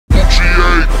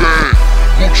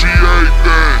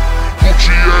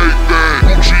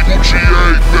Gucci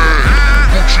everything,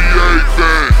 Gucci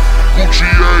everything, Gucci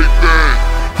everything,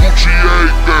 Gucci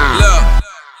everything. Look,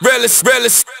 realest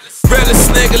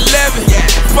nigga living.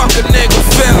 Fuck a nigga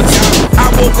feelings.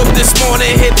 I woke up this morning,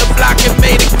 hit the block and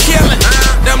made a killing.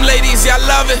 Them ladies, y'all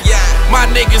love it. My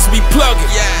niggas be plugging.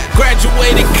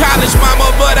 Graduated college,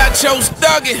 mama, but I chose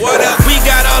thugging. We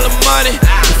got all the money,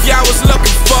 if y'all was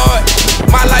looking for it.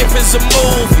 My life is a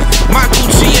movie, my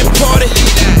Gucci imported.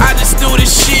 I just do this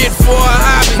shit for a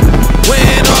hobby.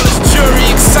 Wearing all this jewelry,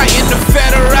 exciting the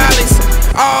federales.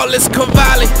 All this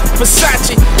Cavalli,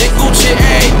 Versace, and Gucci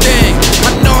everything.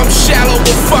 I know I'm shallow,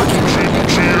 but fuck it.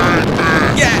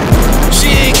 Yeah, she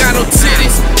ain't got no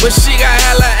titties, but she got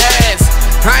hella ass.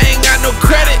 I ain't got no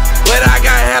credit, but I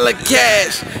got hella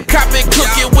cash. Cop it,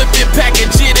 cook it, whip it,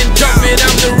 package it, and dump it.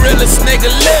 I'm the realest nigga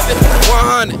living.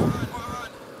 100.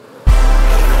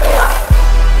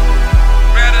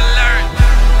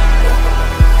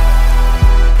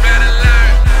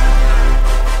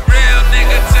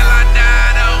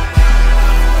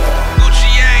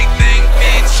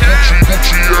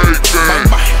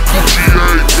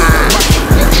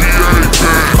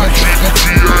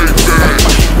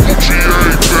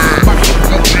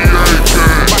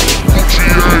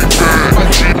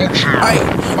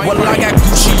 Well, I got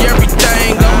Gucci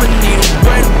everything. I'ma need a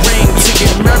wedding ring to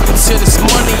get married to this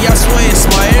money. I swear it's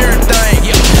my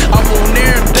everything. I want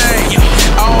everything.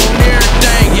 I own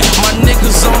everything. My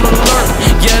niggas on alert.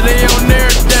 Yeah, they on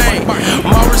everything.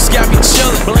 My wrist got me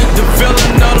chillin'. The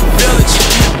villain of the village.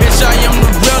 Bitch, I am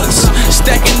the realest.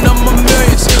 Stacking up my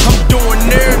millions. I'm doing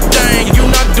everything. You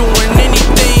not doing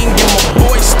anything. You my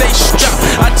boy, stay strapped.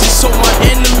 I just told my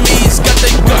enemies got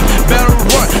they gun. Better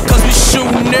run, cause we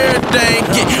shootin' everything.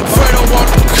 Get Fredo off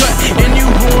the cut, and you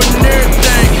ruin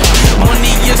everything.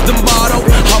 Money is the motto.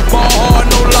 I ball hard,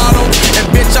 no lotto. And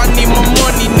bitch, I need my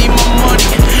money,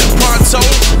 Pronto,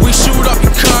 we shoot up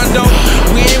the condo.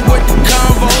 We ain't with the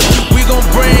combo. We gon'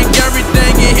 bring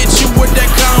everything and hit you with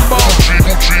that combo. Gucci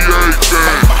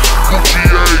everything, Gucci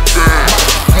everything,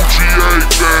 Gucci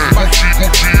everything, Gucci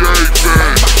everything, Gucci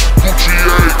everything, Gucci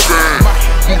everything,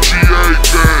 Gucci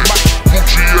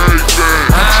everything,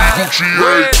 Gucci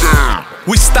everything.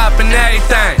 We stopping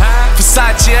everything,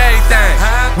 Versace everything.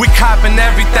 We copping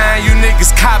everything, you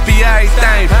niggas copy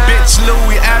everything. Bitch,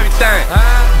 Louis everything,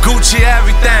 Gucci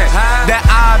everything. That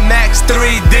IMAX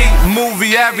 3D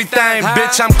movie everything.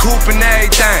 Bitch, I'm cooping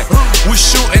everything. We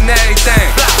shooting everything.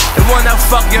 And when I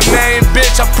fuck your main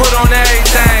bitch, I put on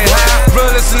everything.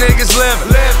 Realest niggas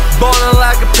living, ballin'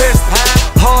 like a piston.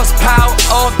 Horsepower,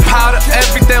 off powder,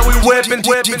 everything we whippin'.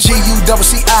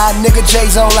 G-U-double-C-I, nigga,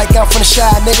 J's on like I'm from the shy,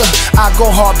 nigga. I go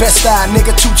hard, best style,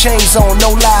 nigga, 2 chains on,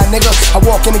 no lie, nigga. I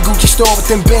walk in the Gucci store with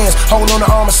them bands, hold on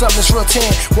the arm of something that's real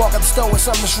tan. Walk out the store with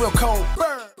something that's real cold.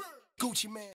 Burn, Gucci man.